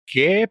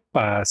¿Qué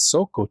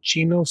pasó,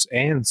 cochinos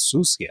and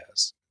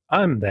sucias?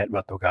 I'm that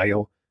Vato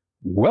Gallo.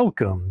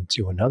 Welcome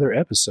to another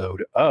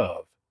episode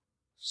of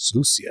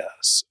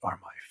Sucias Are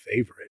My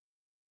Favorite.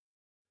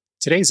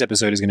 Today's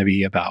episode is going to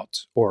be about,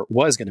 or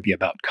was going to be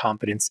about,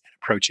 confidence and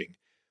approaching.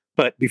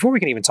 But before we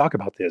can even talk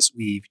about this,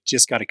 we've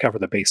just got to cover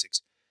the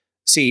basics.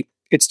 See,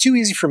 it's too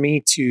easy for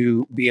me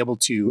to be able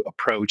to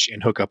approach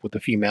and hook up with a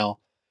female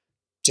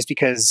just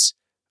because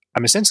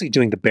I'm essentially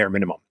doing the bare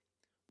minimum,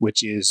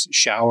 which is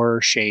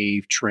shower,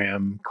 shave,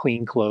 trim,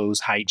 clean clothes,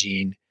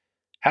 hygiene,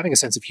 having a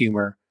sense of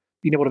humor,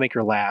 being able to make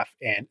her laugh,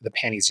 and the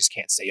panties just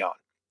can't stay on.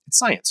 It's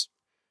science.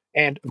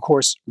 And of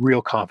course,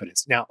 real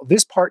confidence. Now,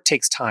 this part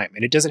takes time,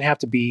 and it doesn't have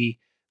to be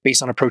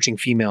based on approaching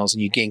females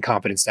and you gain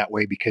confidence that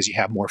way because you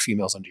have more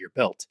females under your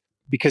belt.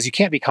 Because you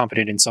can't be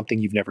confident in something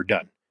you've never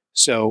done.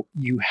 So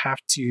you have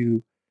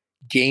to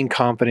gain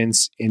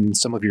confidence in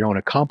some of your own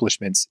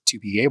accomplishments to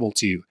be able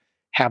to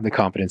have the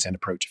confidence and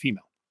approach a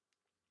female.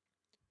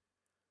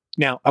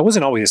 Now, I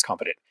wasn't always this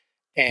confident,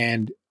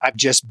 and I've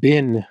just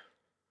been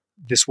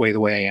this way, the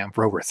way I am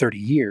for over 30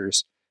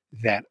 years,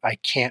 that I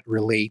can't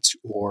relate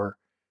or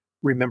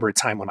remember a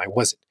time when I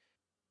wasn't.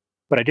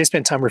 But I did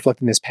spend time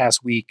reflecting this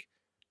past week,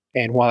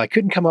 and while I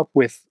couldn't come up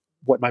with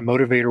what my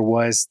motivator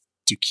was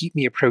to keep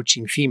me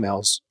approaching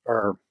females,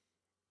 or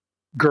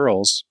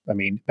girls,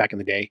 back in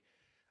the day,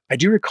 I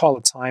do recall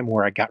a time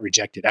where I got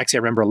rejected. Actually,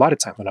 I remember a lot of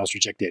times when I was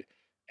rejected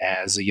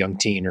as a young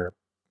teen or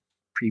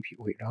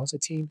I was a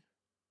teen?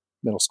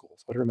 Middle school,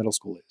 whatever middle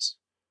school is.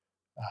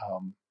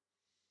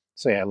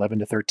 11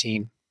 to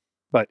 13.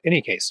 But in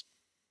any case,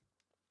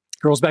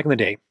 girls back in the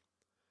day,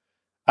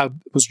 I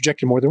was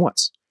rejected more than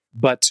once.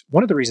 But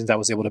one of the reasons I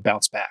was able to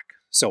bounce back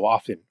so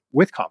often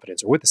with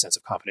confidence or with a sense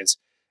of confidence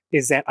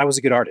is that I was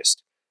a good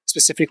artist,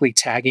 specifically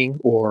tagging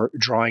or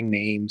drawing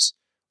names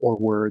or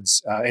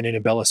words in an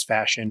embellished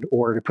fashion,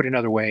 or to put it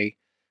another way,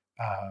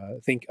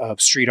 think of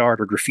street art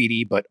or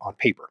graffiti, but on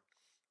paper.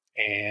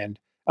 And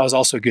I was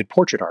also a good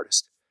portrait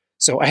artist.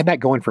 So I had that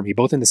going for me,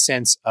 both in the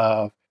sense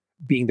of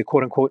being the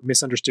quote unquote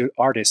misunderstood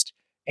artist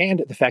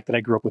and the fact that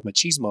I grew up with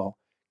machismo.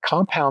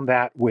 Compound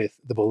that with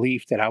the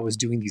belief that I was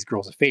doing these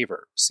girls a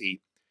favor. See,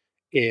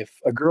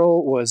 if a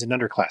girl was an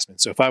underclassman,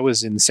 so if I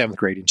was in 7th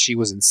grade and she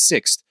was in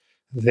 6th,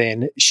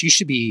 then she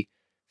should be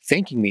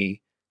thanking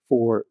me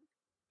for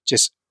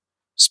just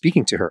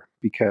speaking to her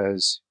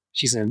because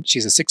she's a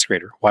 6th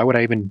grader. Why would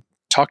I even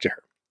talk to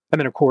her? And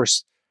then, of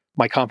course,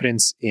 my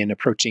confidence in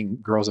approaching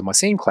girls in my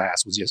same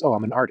class was just,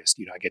 I'm an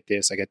artist. I get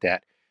this, I get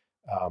that.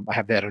 I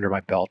have that under my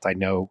belt. I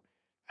know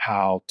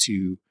how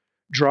to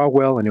draw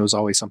well. And it was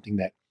always something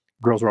that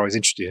girls were always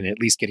interested in, at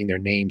least getting their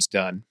names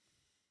done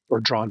or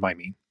drawn by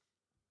me.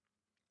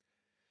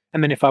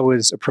 And then if I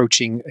was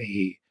approaching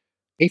a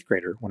 8th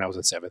grader when I was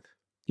in 7th,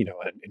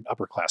 an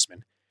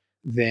upperclassman,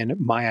 then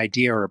my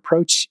idea or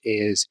approach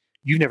is,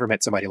 you've never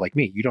met somebody like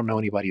me. You don't know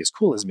anybody as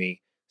cool as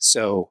me.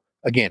 So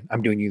again,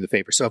 I'm doing you the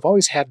favor. So I've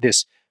always had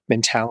this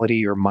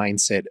mentality or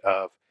mindset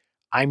of,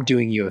 I'm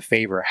doing you a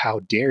favor. How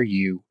dare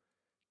you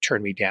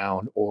turn me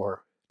down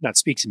or not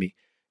speak to me?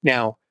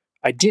 Now,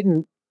 I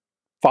didn't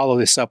follow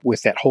this up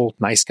with that whole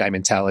nice guy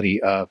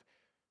mentality of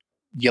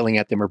yelling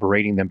at them or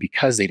berating them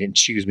because they didn't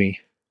choose me.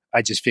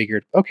 I just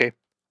figured, okay,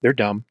 they're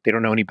dumb. They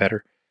don't know any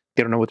better.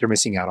 They don't know what they're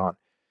missing out on.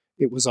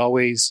 It was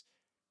always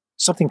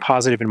something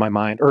positive in my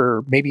mind,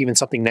 or maybe even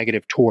something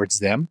negative towards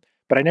them.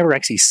 But I never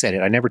actually said it.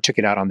 I never took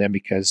it out on them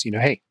because,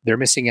 hey, they're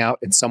missing out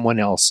and someone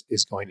else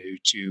is going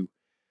to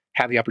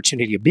have the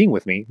opportunity of being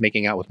with me,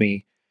 making out with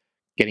me,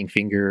 getting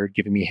fingered,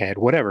 giving me head,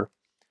 whatever.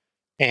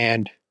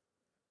 And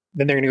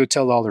then they're going to go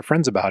tell all their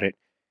friends about it.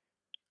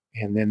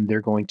 And then they're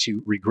going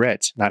to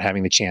regret not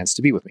having the chance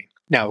to be with me.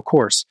 Now, of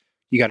course,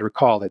 you got to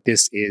recall that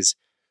this is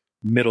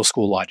middle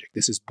school logic.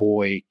 This is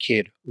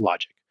boy-kid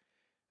logic.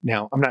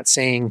 Now, I'm not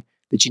saying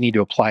that you need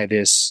to apply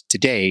this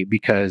today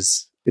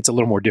because it's a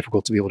little more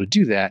difficult to be able to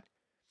do that.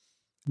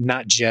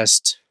 Not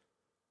just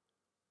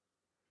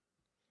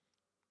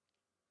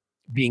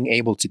being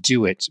able to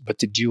do it, but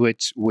to do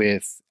it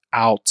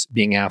without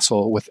being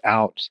asshole,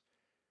 without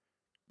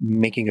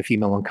making a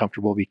female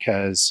uncomfortable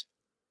because...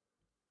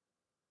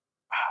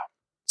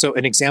 So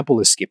an example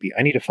is Skippy.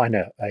 I need to find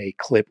a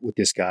clip with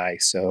this guy.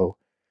 So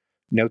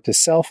note to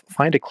self,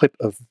 find a clip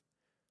of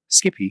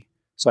Skippy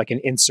so I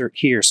can insert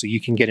here so you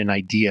can get an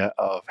idea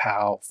of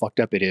how fucked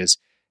up it is.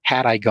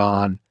 Had I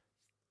gone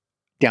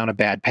down a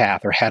bad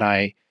path, or had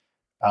I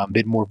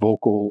been more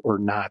vocal or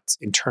not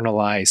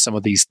internalized some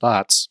of these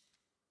thoughts,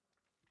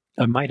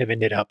 I might have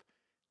ended up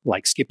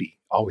like Skippy,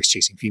 always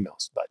chasing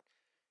females. But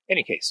in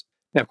any case,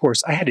 now, of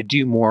course, I had to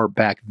do more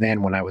back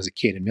then when I was a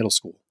kid in middle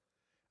school.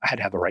 I had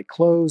to have the right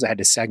clothes. I had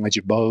to sag my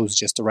jabots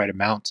just the right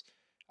amount.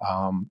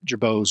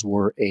 Jabots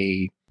were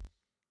a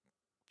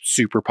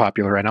super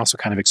popular and also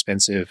kind of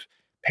expensive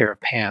pair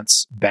of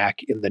pants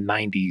back in the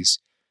 90s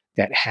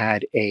that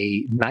had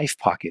a knife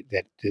pocket.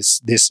 That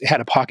this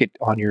had a pocket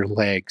on your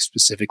leg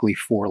specifically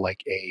for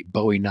like a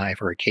Bowie knife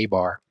or a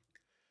K-bar.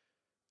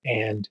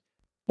 And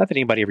not that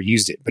anybody ever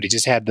used it, but it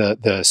just had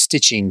the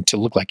stitching to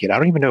look like it. I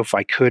don't even know if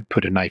I could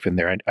put a knife in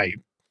there.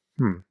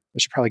 I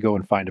should probably go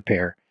and find a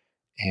pair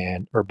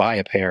or buy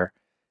a pair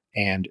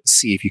and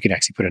see if you can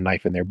actually put a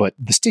knife in there. But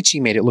the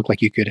stitching made it look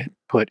like you could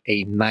put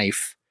a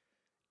knife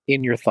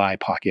in your thigh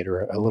pocket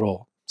or a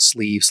little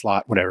sleeve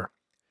slot, whatever.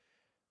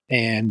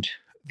 And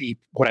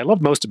what I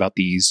loved most about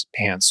these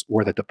pants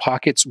were that the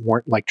pockets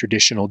weren't like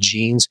traditional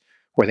jeans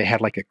where they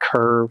had like a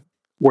curve,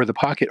 where the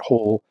pocket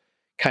hole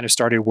kind of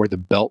started where the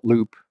belt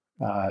loop,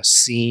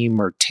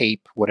 seam or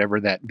tape, whatever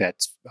that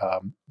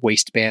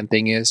waistband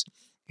thing is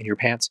in your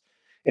pants.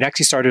 It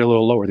actually started a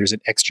little lower. There's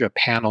an extra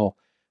panel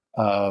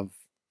of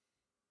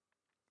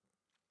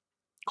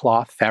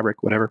cloth,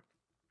 fabric, whatever.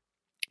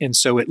 And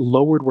so it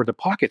lowered where the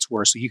pockets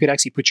were. So you could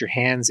actually put your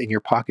hands in your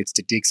pockets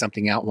to dig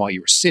something out while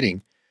you were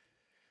sitting,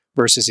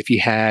 versus if you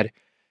had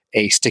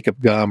a stick of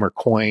gum or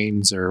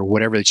coins or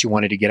whatever that you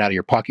wanted to get out of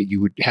your pocket,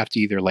 you would have to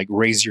either like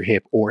raise your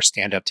hip or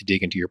stand up to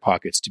dig into your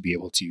pockets to be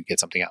able to get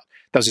something out.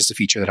 That was just a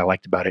feature that I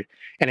liked about it.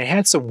 And it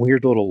had some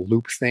weird little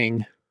loop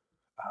thing.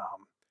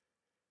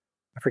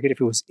 I forget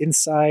if it was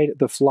inside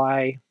the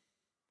fly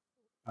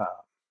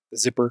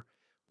zipper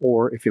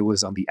or if it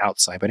was on the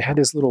outside, but it had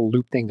this little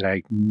loop thing that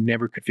I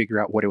never could figure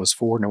out what it was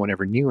for. No one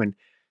ever knew. And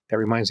that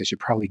reminds me, I should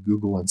probably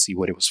Google and see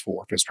what it was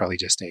for. If it was probably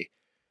just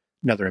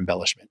another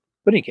embellishment.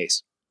 But in any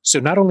case, so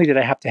not only did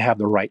I have to have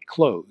the right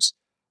clothes,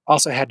 I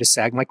also had to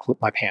sag my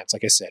pants,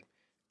 like I said,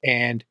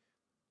 and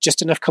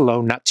just enough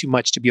cologne, not too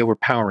much to be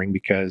overpowering,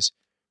 because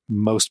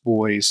most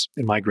boys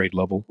in my grade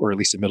level, or at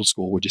least in middle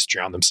school, would just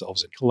drown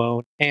themselves in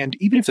cologne. And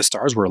even if the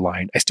stars were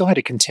aligned, I still had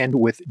to contend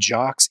with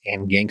jocks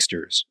and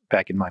gangsters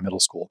back in my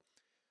middle school.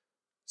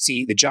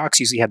 See, the jocks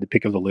usually had the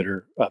pick of the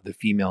litter of the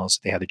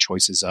females they had the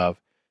choices of,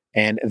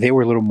 and they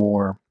were a little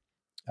more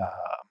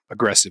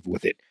aggressive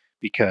with it,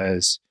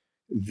 because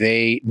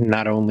they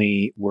not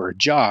only were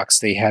jocks,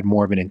 they had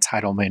more of an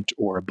entitlement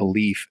or a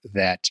belief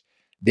that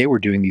they were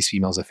doing these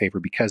females a favor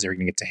because they were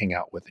going to get to hang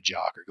out with a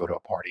jock or go to a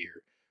party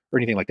or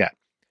anything like that.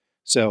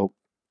 So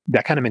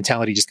that kind of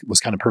mentality just was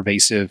kind of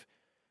pervasive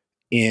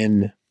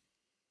in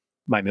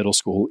my middle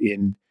school,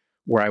 in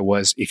where I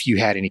was, if you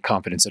had any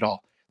confidence at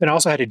all. Then I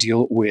also had to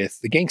deal with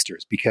the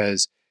gangsters,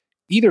 because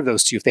either of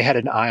those two, if they had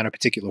an eye on a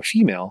particular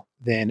female,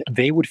 then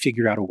they would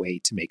figure out a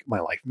way to make my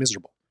life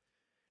miserable.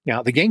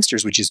 Now, the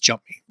gangsters would just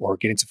jump me or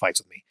get into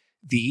fights with me.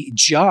 The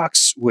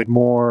jocks were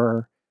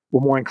more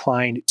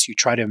inclined to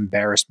try to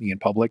embarrass me in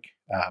public,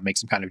 make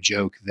some kind of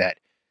joke that,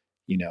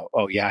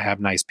 oh yeah, I have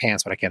nice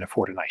pants, but I can't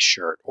afford a nice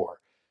shirt, or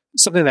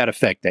something to that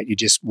effect, that you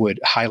just would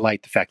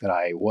highlight the fact that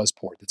I was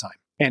poor at the time.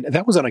 And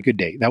that was on a good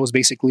day. That was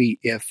basically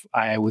if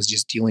I was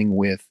just dealing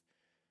with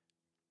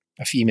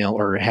a female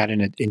or had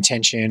an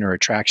intention or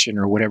attraction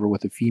or whatever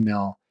with a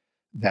female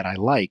that I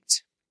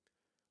liked.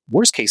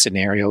 Worst case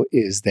scenario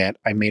is that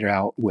I made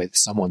out with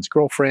someone's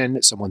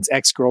girlfriend, someone's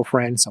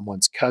ex-girlfriend,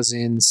 someone's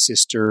cousin,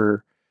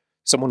 sister,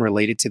 someone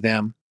related to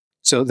them.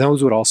 So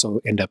those would also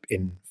end up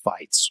in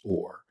fights,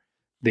 or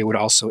they would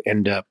also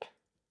end up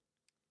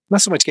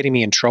not so much getting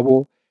me in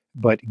trouble,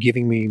 but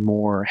giving me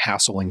more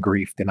hassle and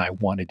grief than I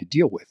wanted to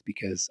deal with,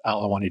 because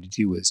all I wanted to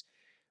do was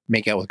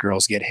make out with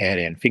girls, get head,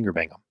 and finger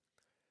bang them,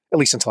 at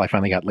least until I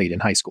finally got laid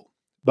in high school.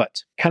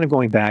 But kind of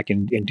going back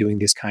and doing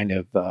this kind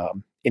of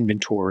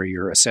inventory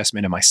or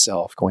assessment of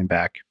myself, going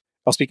back,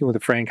 I was speaking with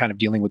a friend, kind of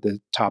dealing with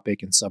the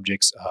topic and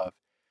subjects of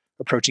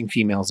approaching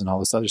females and all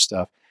this other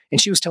stuff.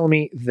 And she was telling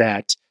me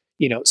that,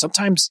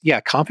 sometimes, yeah,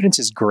 confidence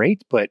is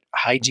great, but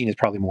hygiene is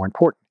probably more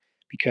important,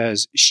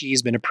 because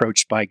she's been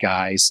approached by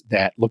guys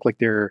that look like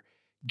they're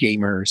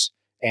gamers.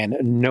 And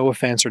no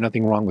offense or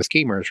nothing wrong with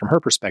gamers from her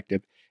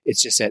perspective.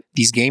 It's just that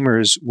these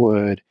gamers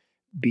would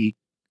be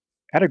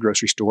at a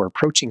grocery store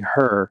approaching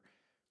her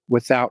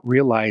without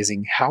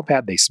realizing how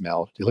bad they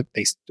smelled.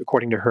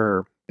 According to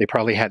her, they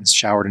probably hadn't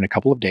showered in a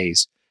couple of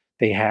days.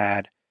 They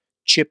had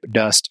chip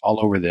dust all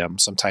over them,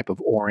 some type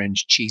of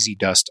orange, cheesy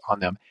dust on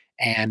them,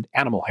 and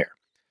animal hair.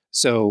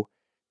 So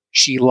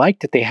she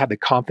liked that they had the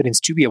confidence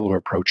to be able to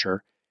approach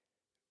her.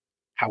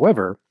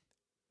 However,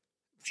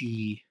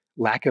 the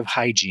lack of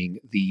hygiene,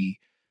 the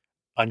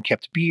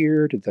unkept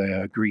beard,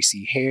 the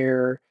greasy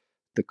hair,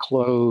 the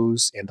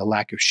clothes, and the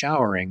lack of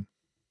showering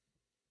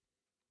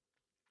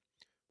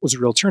was a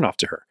real turnoff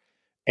to her.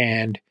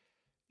 And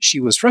she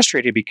was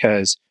frustrated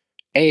because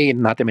A,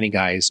 not that many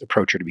guys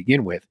approach her to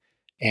begin with,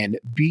 and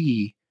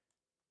B,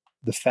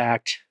 the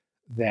fact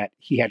that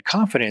he had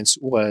confidence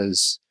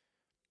was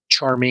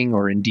charming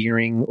or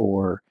endearing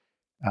or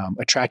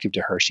attractive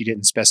to her. She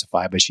didn't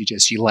specify, but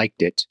she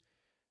liked it.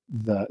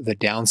 The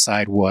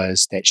downside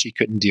was that she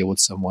couldn't deal with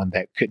someone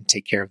that couldn't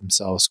take care of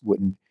themselves,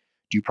 wouldn't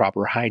do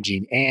proper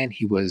hygiene, and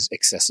he was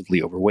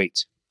excessively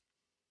overweight.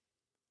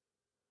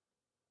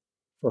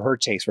 For her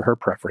taste, for her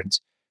preference,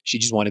 she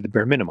just wanted the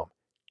bare minimum.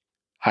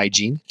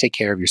 Hygiene, take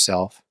care of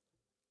yourself,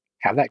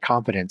 have that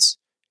confidence,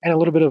 and a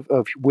little bit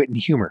of wit and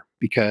humor,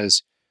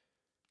 because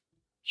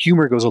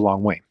humor goes a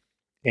long way.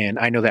 And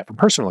I know that from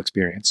personal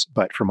experience,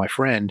 but for my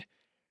friend,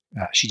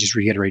 she just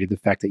reiterated the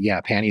fact that,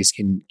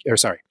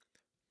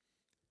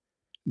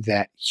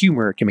 that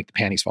humor can make the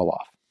panties fall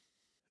off.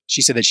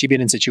 She said that she'd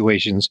been in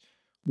situations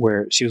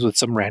where she was with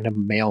some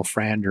random male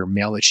friend or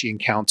male that she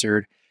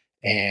encountered,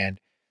 and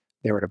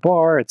they're at a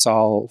bar. It's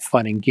all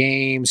fun and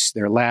games.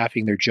 They're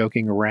laughing. They're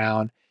joking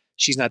around.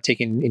 She's not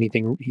taking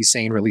anything he's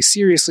saying really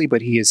seriously,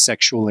 but he is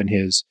sexual in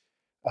his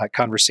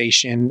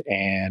conversation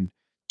and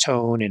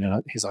tone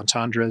and his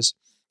entendres.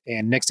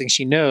 And next thing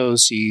she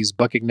knows, she's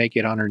bucket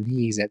naked on her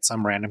knees at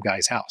some random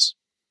guy's house,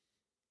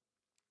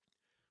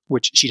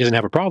 which she doesn't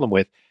have a problem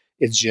with.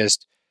 It's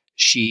just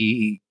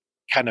she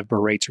kind of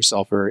berates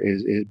herself or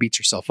beats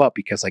herself up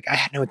because, like, I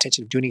had no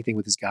intention of doing anything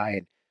with this guy.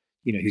 And,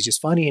 he's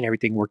just funny and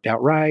everything worked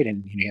out right.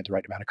 And, he had the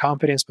right amount of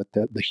confidence, but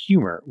the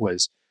humor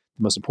was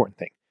the most important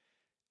thing.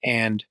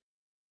 And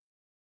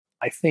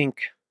I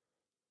think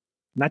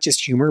not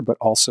just humor, but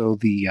also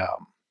the,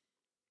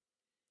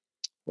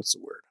 what's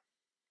the word?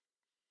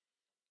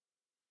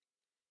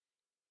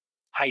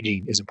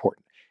 Hygiene is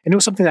important. And it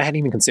was something that I hadn't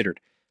even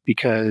considered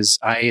because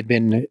I had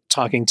been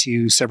talking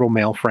to several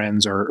male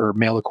friends or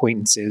male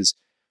acquaintances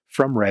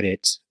from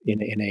Reddit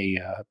in a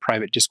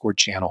private Discord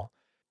channel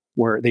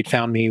where they'd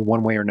found me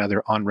one way or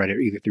another on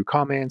Reddit, either through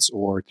comments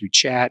or through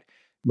chat,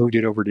 moved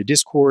it over to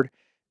Discord.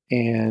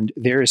 And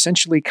they're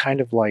essentially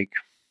kind of like,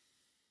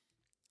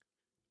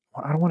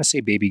 I don't want to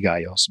say baby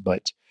gallos,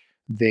 but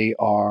they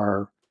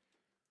are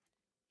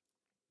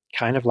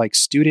kind of like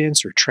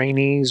students or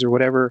trainees or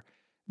whatever.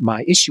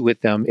 My issue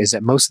with them is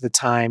that most of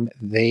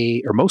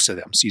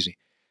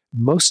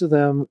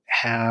them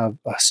have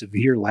a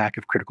severe lack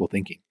of critical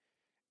thinking.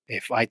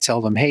 If I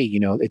tell them, hey,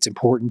 it's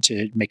important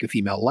to make a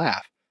female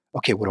laugh.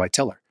 Okay, what do I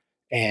tell her?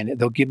 And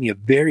they'll give me a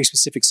very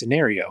specific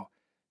scenario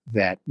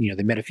that,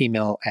 they met a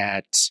female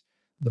at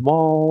the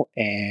mall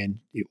and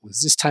it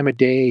was this time of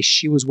day.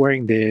 She was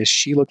wearing this.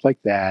 She looked like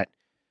that.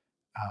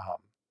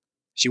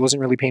 She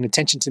wasn't really paying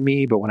attention to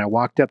me, but when I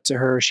walked up to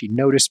her, she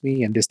noticed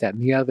me and this, that,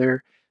 and the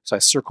other. So I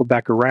circled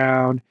back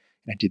around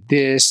and I did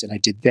this and I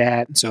did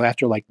that. And so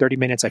after like 30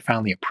 minutes, I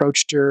finally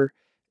approached her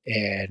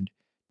and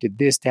did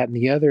this, that, and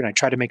the other. And I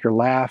tried to make her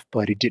laugh,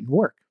 but it didn't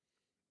work.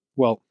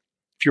 Well,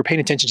 if you're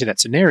paying attention to that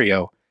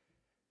scenario,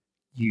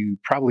 you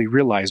probably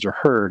realized or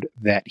heard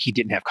that he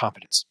didn't have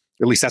confidence.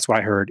 Or at least that's what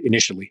I heard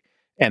initially.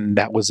 And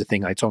that was the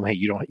thing I told him, hey,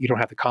 you don't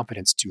have the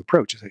confidence to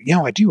approach. I said,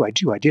 I do. I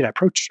did. I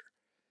approached her.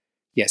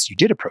 Yes, you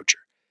did approach her,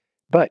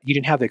 but you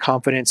didn't have the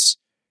confidence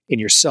in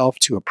yourself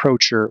to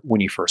approach her when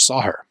you first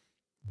saw her.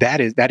 That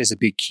is a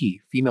big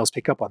key. Females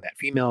pick up on that.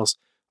 Females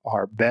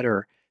are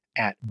better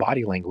at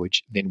body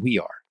language than we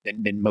are,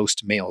 than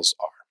most males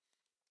are.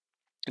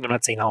 And I'm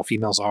not saying all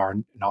females are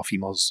and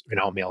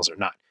all males are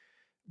not.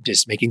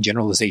 Just making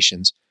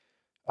generalizations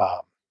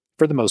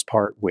for the most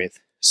part with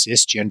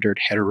cisgendered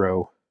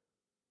hetero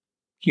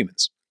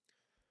humans.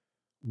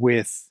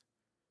 With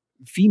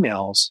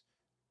females,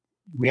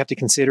 we have to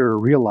consider or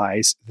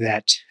realize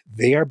that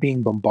they are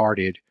being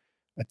bombarded,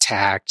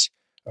 attacked,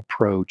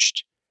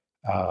 approached,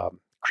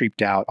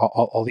 creeped out,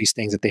 all these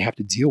things that they have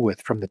to deal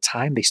with from the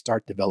time they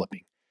start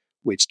developing,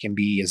 which can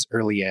be as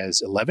early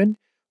as 11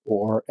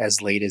 or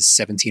as late as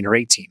 17 or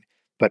 18.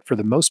 But for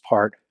the most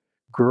part,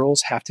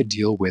 girls have to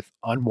deal with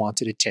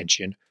unwanted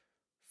attention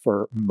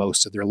for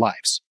most of their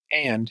lives.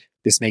 And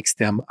this makes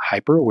them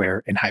hyper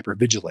aware and hyper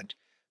vigilant.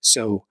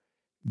 So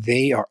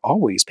they are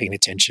always paying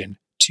attention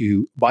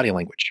to body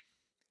language.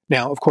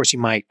 Now, of course, you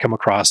might come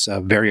across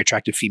a very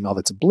attractive female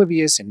that's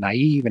oblivious and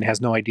naive and has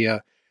no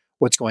idea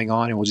what's going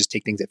on and will just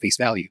take things at face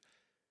value.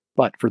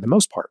 But for the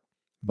most part,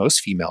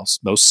 most females,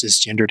 most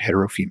cisgendered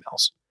hetero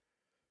females,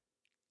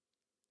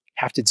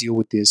 have to deal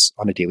with this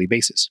on a daily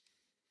basis.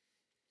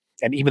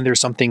 And even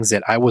there's some things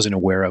that I wasn't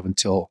aware of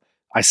until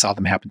I saw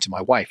them happen to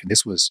my wife. And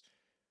this was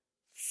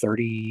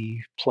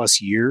 30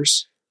 plus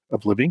years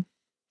of living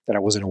that I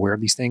wasn't aware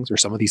of these things or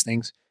some of these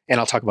things. And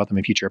I'll talk about them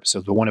in future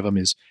episodes. But one of them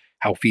is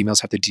how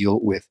females have to deal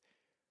with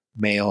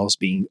males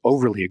being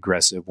overly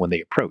aggressive when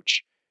they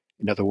approach.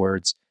 In other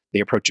words, they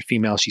approach a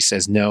female, she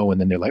says no,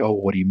 and then they're like, oh,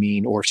 what do you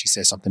mean? Or if she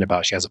says something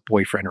about she has a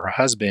boyfriend or a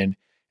husband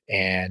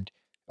and,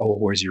 oh,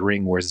 where's your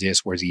ring? Where's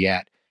this? Where's he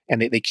at?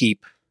 And they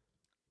keep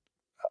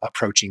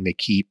approaching, they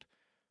keep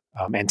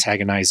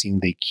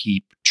antagonizing, they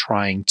keep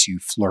trying to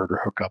flirt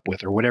or hook up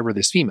with or whatever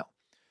this female.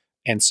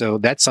 And so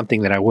that's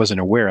something that I wasn't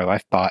aware of. I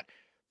thought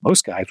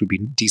most guys would be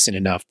decent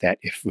enough that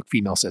if a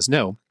female says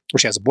no, or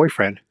she has a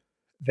boyfriend,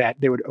 that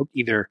they would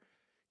either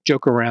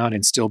joke around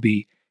and still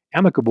be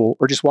amicable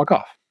or just walk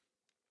off.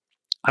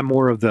 I'm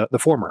more of the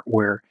former,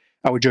 where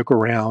I would joke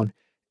around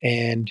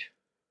and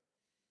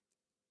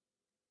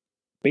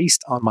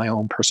based on my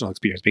own personal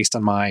experience, based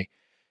on my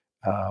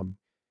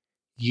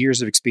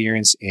years of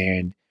experience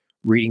in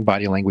reading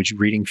body language,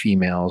 reading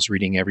females,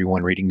 reading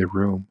everyone, reading the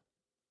room,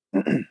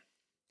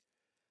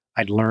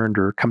 I'd learned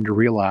or come to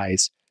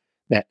realize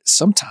that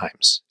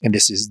sometimes, and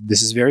this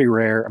is very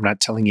rare, I'm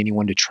not telling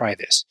anyone to try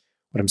this.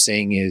 What I'm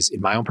saying is,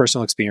 in my own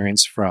personal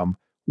experience from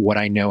what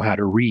I know how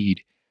to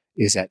read,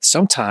 is that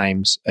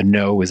sometimes a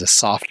no is a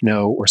soft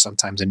no, or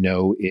sometimes a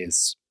no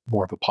is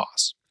more of a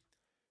pause.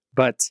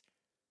 But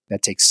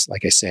that takes,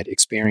 like I said,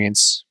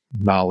 experience,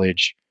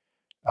 knowledge,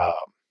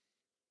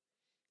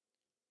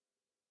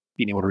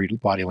 being able to read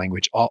body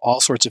language, all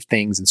sorts of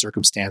things and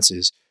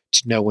circumstances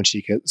to know when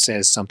she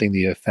says something to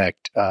the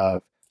effect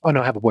of, oh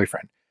no, I have a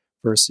boyfriend,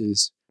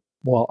 versus,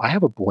 well, I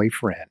have a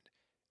boyfriend.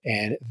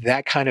 And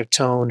that kind of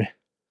tone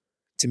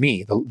to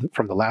me,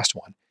 from the last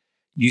one,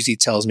 usually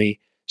tells me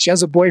she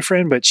has a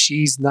boyfriend, but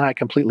she's not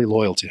completely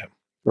loyal to him,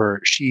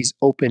 or she's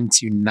open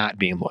to not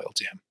being loyal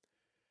to him.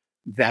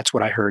 That's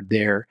what I heard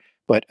there.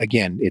 But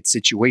again, it's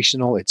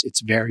situational,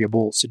 it's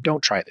variable. So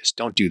don't try this.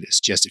 Don't do this.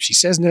 Just if she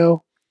says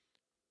no,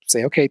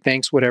 say, okay,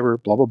 thanks, whatever,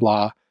 blah, blah,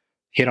 blah.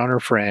 Hit on her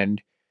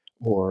friend,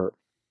 or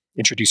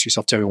introduce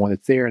yourself to everyone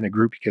that's there in the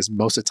group, because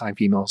most of the time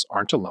females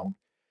aren't alone.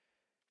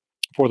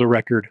 For the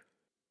record,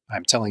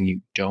 I'm telling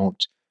you,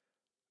 don't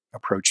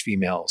approach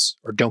females,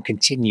 or don't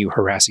continue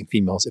harassing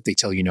females if they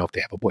tell you no if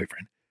they have a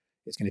boyfriend.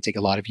 It's going to take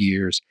a lot of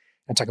years.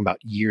 I'm talking about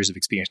years of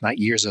experience, not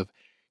years of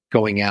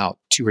going out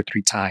 2 or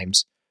 3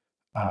 times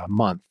a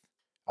month.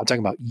 I'm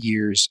talking about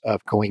years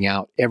of going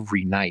out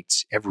every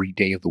night, every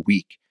day of the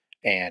week,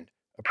 and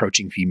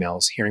approaching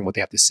females, hearing what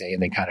they have to say,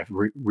 and then kind of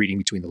reading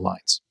between the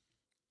lines.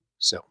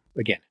 So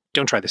again,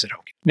 don't try this at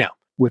home. Now,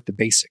 with the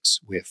basics,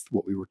 with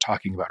what we were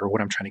talking about, or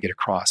what I'm trying to get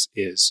across,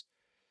 is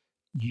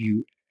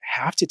you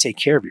have to take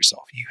care of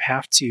yourself. You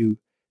have to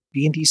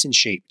be in decent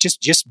shape.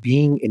 Just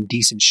being in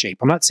decent shape.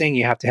 I'm not saying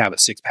you have to have a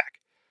 6-pack.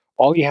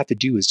 All you have to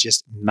do is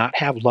just not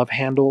have love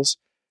handles,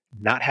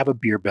 not have a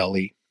beer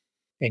belly,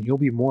 and you'll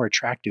be more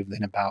attractive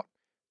than about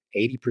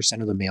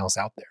 80% of the males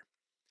out there.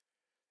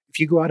 If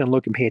you go out and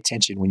look and pay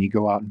attention when you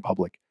go out in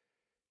public,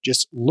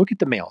 just look at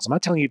the males. I'm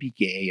not telling you to be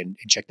gay and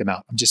check them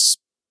out. I'm just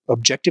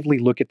objectively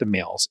look at the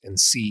males and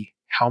see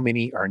how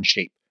many are in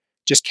shape.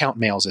 Just count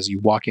males as you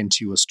walk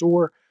into a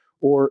store,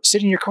 or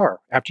sit in your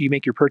car after you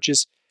make your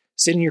purchase.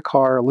 Sit in your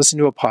car, listen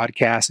to a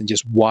podcast, and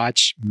just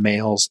watch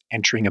males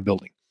entering a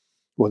building.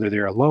 Whether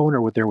they're alone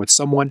or whether they're with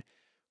someone,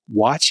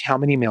 watch how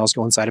many males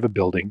go inside of a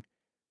building.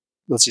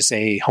 Let's just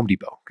say Home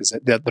Depot, because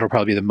that'll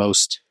probably be the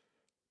most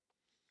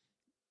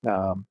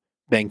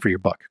bang for your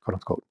buck, quote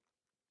unquote.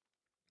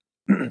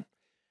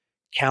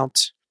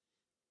 Count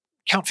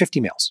 50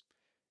 males.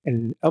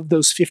 And of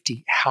those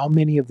 50, how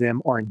many of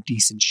them are in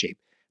decent shape?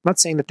 I'm not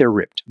saying that they're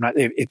ripped. I'm not,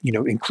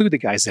 include the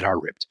guys that are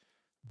ripped,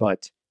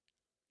 but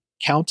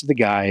count the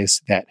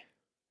guys that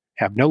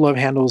have no love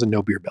handles and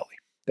no beer belly,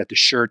 that the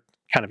shirt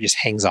kind of just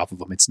hangs off of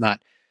them. It's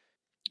not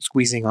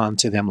squeezing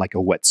onto them like a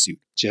wetsuit.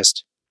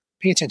 Just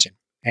pay attention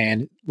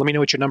and let me know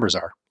what your numbers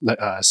are.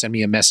 Send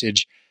me a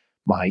message.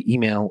 My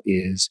email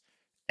is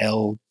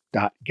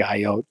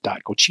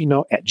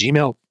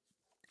l.gallo.cochino@gmail.com,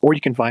 or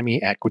you can find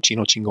me at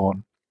Cochino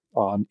Chingon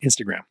on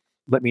Instagram.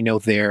 Let me know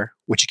there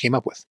what you came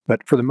up with.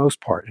 But for the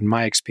most part, in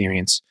my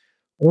experience,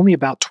 only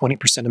about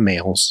 20% of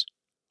males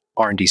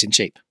are in decent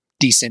shape.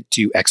 Decent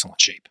to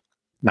excellent shape,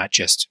 not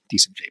just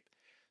decent shape.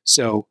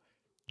 So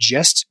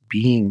just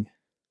being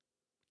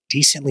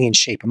decently in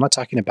shape, I'm not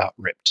talking about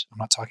ripped. I'm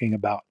not talking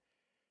about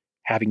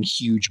having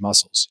huge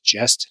muscles.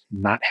 Just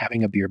not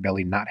having a beer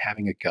belly, not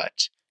having a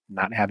gut,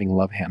 not having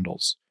love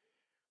handles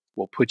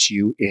will put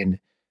you in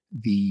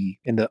the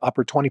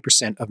upper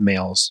 20% of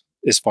males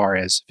as far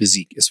as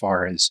physique, as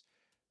far as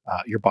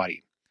your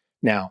body.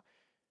 Now,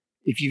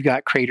 if you've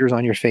got craters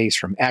on your face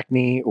from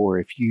acne, or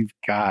if you've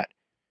got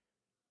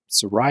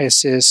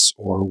psoriasis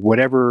or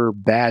whatever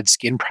bad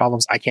skin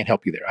problems, I can't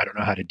help you there. I don't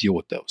know how to deal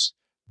with those.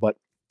 But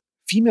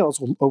females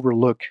will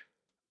overlook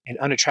an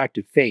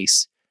unattractive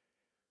face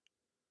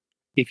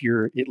if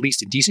you're at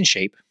least in decent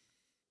shape,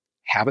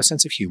 have a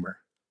sense of humor,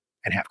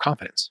 and have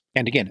confidence.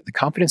 And again, the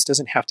confidence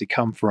doesn't have to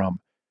come from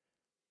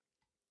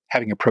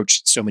having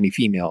approached so many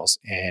females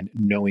and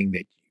knowing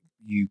that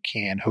you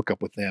can hook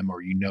up with them,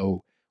 or you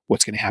know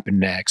what's going to happen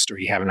next, or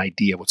you have an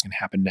idea what's going to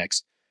happen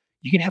next.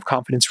 You can have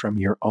confidence from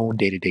your own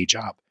day-to-day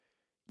job.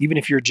 Even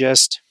if you're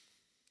just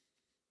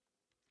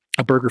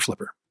a burger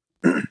flipper.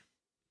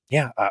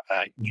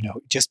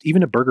 Just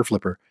even a burger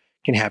flipper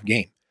can have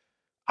game.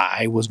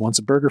 I was once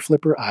a burger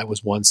flipper. I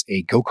was once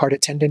a go-kart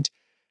attendant.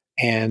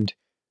 And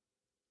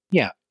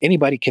yeah,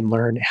 anybody can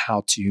learn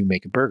how to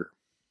make a burger.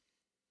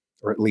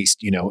 Or at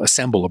least,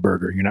 assemble a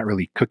burger. You're not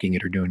really cooking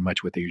it or doing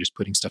much with it. You're just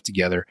putting stuff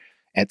together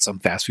at some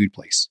fast food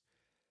place.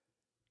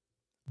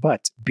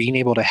 But being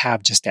able to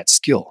have just that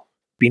skill,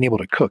 being able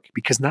to cook,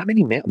 because not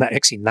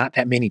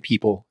that many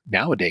people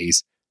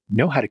nowadays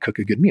know how to cook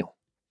a good meal.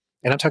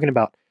 And I'm talking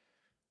about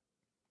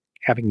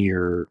having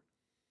your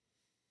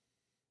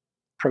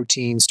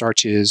proteins,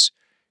 starches,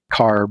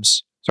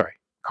 proteins,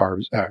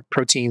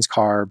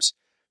 carbs,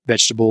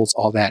 vegetables,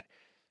 all that.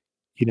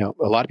 A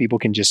lot of people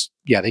can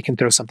they can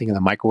throw something in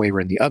the microwave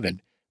or in the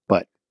oven,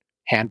 but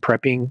hand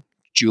prepping,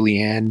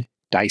 julienne,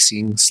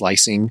 dicing,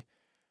 slicing,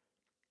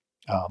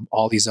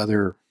 all these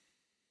other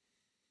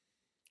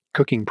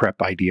cooking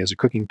prep ideas or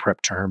cooking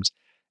prep terms,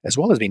 as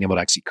well as being able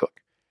to actually cook.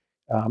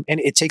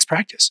 And it takes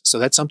practice. So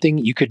that's something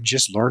you could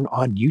just learn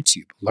on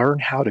YouTube. Learn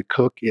how to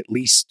cook at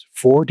least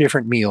 4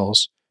 different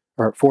meals,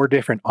 or 4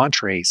 different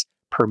entrees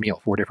per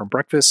meal, 4 different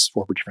breakfasts,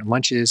 4 different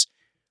lunches,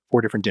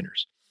 4 different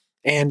dinners.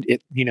 And at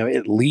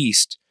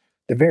the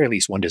very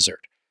least, one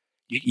dessert.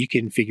 You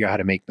can figure out how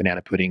to make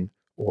banana pudding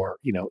or,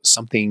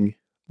 something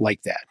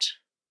like that.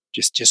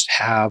 Just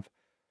have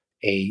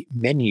a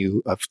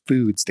menu of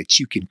foods that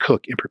you can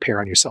cook and prepare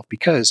on yourself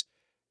because,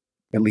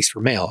 at least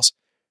for males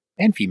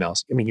and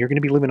females, I mean, you're going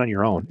to be living on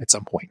your own at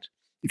some point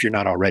if you're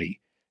not already.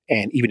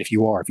 And even if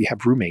you are, if you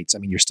have roommates, I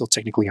mean, you're still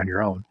technically on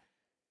your own.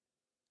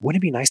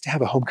 Wouldn't it be nice to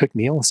have a home cooked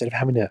meal instead of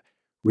having to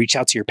reach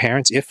out to your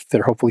parents if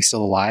they're hopefully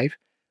still alive,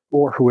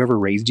 or whoever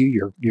raised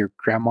you, your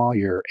grandma,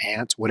 your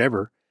aunt,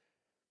 whatever?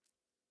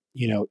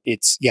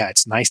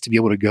 It's nice to be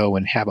able to go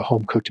and have a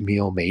home cooked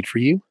meal made for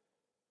you,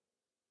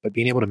 but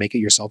being able to make it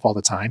yourself all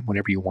the time,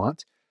 whenever you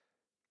want,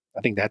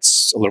 I think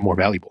that's a little more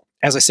valuable.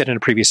 As I said in a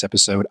previous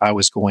episode, I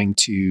was going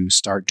to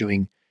start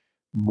doing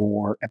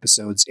more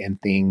episodes and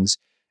things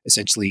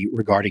essentially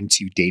regarding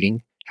to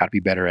dating, how to be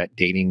better at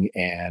dating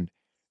and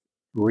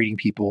reading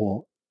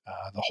people,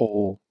 the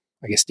whole,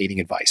 I guess, dating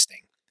advice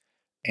thing.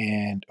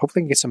 And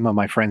hopefully I can get some of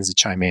my friends to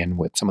chime in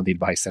with some of the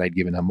advice that I've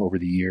given them over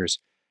the years.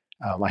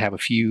 I have a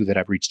few that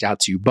I've reached out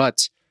to,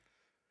 but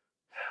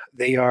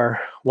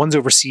one's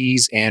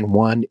overseas and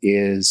one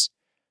is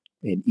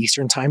in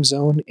Eastern time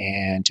zone.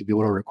 And to be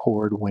able to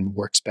record when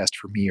works best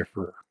for me or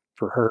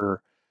for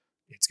her,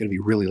 it's going to be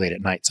really late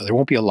at night. So there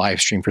won't be a live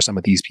stream for some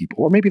of these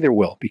people, or maybe there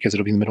will because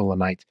it'll be in the middle of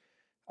the night.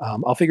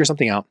 I'll figure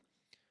something out.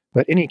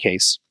 But in any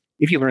case,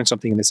 if you learned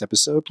something in this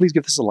episode, please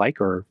give this a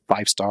like or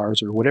 5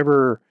 stars or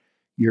whatever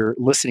you're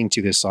listening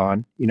to this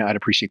on. I'd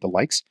appreciate the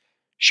likes.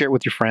 Share it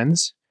with your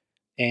friends.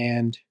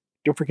 And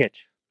don't forget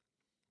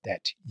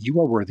that you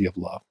are worthy of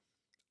love.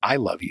 I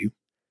love you.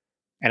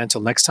 And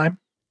until next time,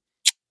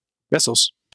 besos.